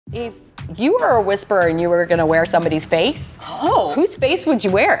If you were a whisperer and you were gonna wear somebody's face, whose face would you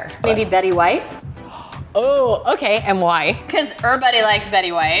wear? Maybe Betty White. Oh, okay, and why? Because everybody likes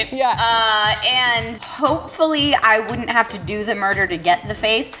Betty White. Yeah. And hopefully I wouldn't have to do the murder to get the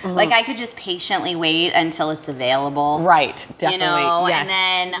face. Like I could just patiently wait until it's available. Right, definitely, You know, yes. and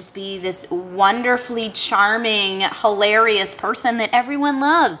then just be this wonderfully charming, hilarious person that everyone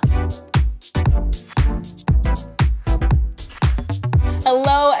loves.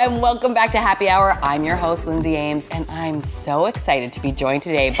 Hello and welcome back to Happy Hour. I'm your host, Lindsay Ames, and I'm so excited to be joined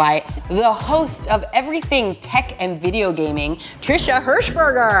today by the host of everything tech and video gaming, Trisha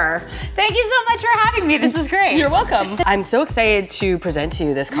Hershberger. Thank you so much for having me. This is great. You're welcome. I'm so excited to present to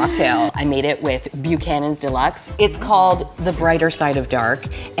you this cocktail. I made it with Buchanan's DeLuxe. It's called The Brighter Side of Dark,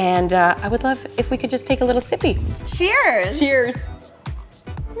 and I would love if we could just take a little sippy. Cheers. Cheers.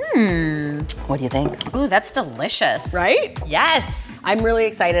 What do you think? Ooh, that's delicious. Right? Yes. I'm really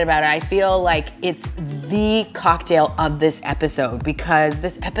excited about it. I feel like it's the cocktail of this episode because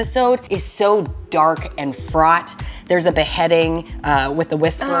this episode is so dark and fraught. There's a beheading with the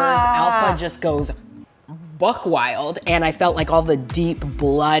whisperers. Alpha just goes buck wild, and I felt like all the deep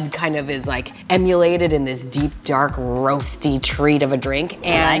blood kind of is like emulated in this deep, dark, roasty treat of a drink. And,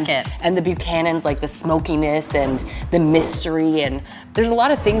 I like it. And the Buchanan's like the smokiness and the mystery, and there's a lot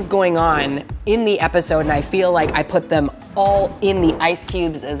of things going on in the episode, and I feel like I put them all in the ice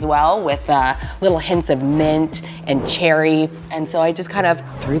cubes as well with little hints of mint and cherry. And so I just kind of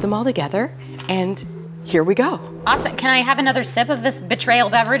threw them all together, and here we go. Awesome. Can I have another sip of this betrayal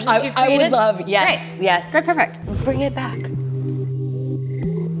beverage that you've created? I would love, yes, Great. yes. Great, perfect. Bring it back.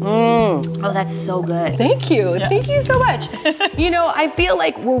 Oh, that's so good. Thank you, thank you so much. You know, I feel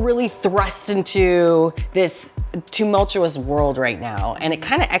like we're really thrust into this tumultuous world right now, and it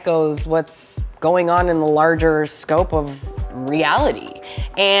kind of echoes what's going on in the larger scope of reality.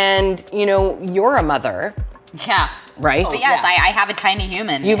 And, you know, you're a mother. Yeah. Right? But yes, I have a tiny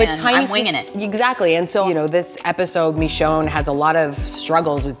human. You have a tiny I'm winging it. Exactly. And so, you know, this episode, Michonne has a lot of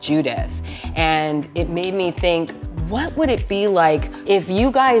struggles with Judith. And it made me think, what would it be like if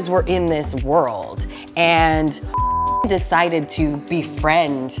you guys were in this world and decided to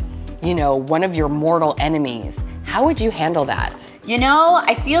befriend, you know, one of your mortal enemies? How would you handle that? You know,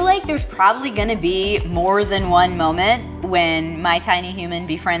 I feel like there's probably gonna be more than one moment when my tiny human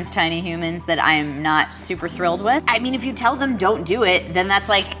befriends tiny humans that I'm not super thrilled with. I mean, if you tell them don't do it, then that's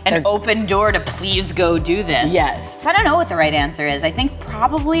like an open door to please go do this. Yes. So I don't know what the right answer is. I think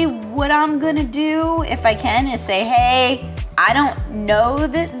probably what I'm gonna do, if I can, is say, hey, I don't know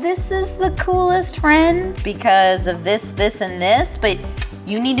that this is the coolest friend because of this, this, and this, but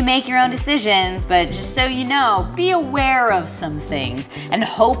you need to make your own decisions, but just so you know, be aware of some things and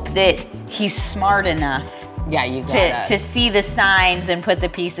hope that he's smart enough to see the signs and put the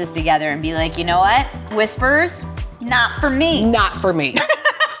pieces together and be like, you know what? Whispers, not for me. Not for me.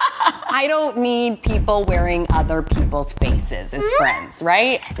 I don't need people wearing other people's faces as friends,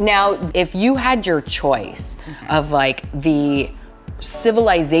 right? Now, if you had your choice of like the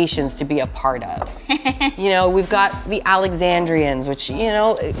civilizations to be a part of. You know, we've got the Alexandrians, which, you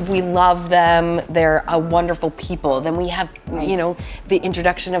know, we love them. They're a wonderful people. Then we have, you know, the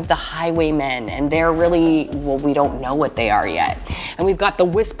introduction of the highwaymen, and they're really, well, we don't know what they are yet. And we've got the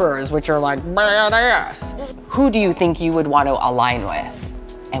whisperers, which are like, badass. Who do you think you would want to align with,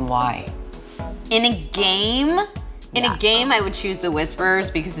 and why? In a game? In a game, I would choose the Whisperers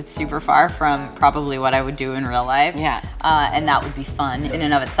because it's super far from probably what I would do in real life. Yeah. And that would be fun in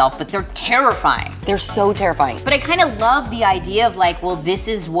and of itself, but they're terrifying. They're so terrifying. But I kind of love the idea of like, well, this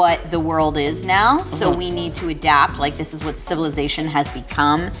is what the world is now, so we need to adapt. Like, this is what civilization has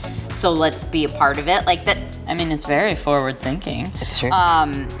become, so let's be a part of it. Like that, I mean, it's very forward thinking. It's true.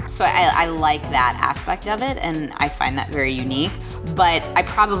 So I like that aspect of it, and I find that very unique, but I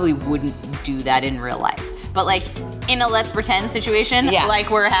probably wouldn't do that in real life. But like, in a let's pretend situation, like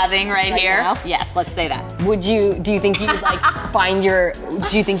we're having right here, now? yes, let's say that. Would you, do you think you'd like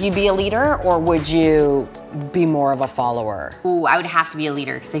do you think you'd be a leader, or would you be more of a follower? Ooh, I would have to be a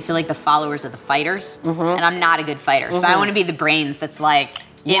leader because I feel like the followers are the fighters, and I'm not a good fighter. So I want to be the brains that's like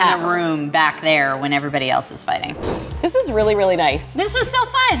in the room back there when everybody else is fighting. This is really, really nice. This was so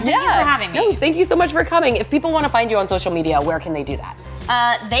fun. Thank you for having me. No, thank you so much for coming. If people want to find you on social media, where can they do that?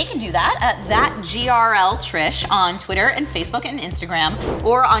 They can do that at @GRL Trish on Twitter and Facebook and Instagram,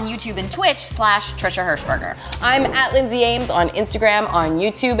 or on YouTube and Twitch /Trisha Hershberger. I'm at Lindsay Ames on Instagram, on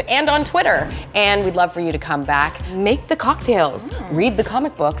YouTube, and on Twitter. And we'd love for you to come back, make the cocktails, read the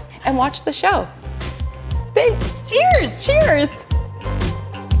comic books, and watch the show. Thanks. Cheers. Cheers.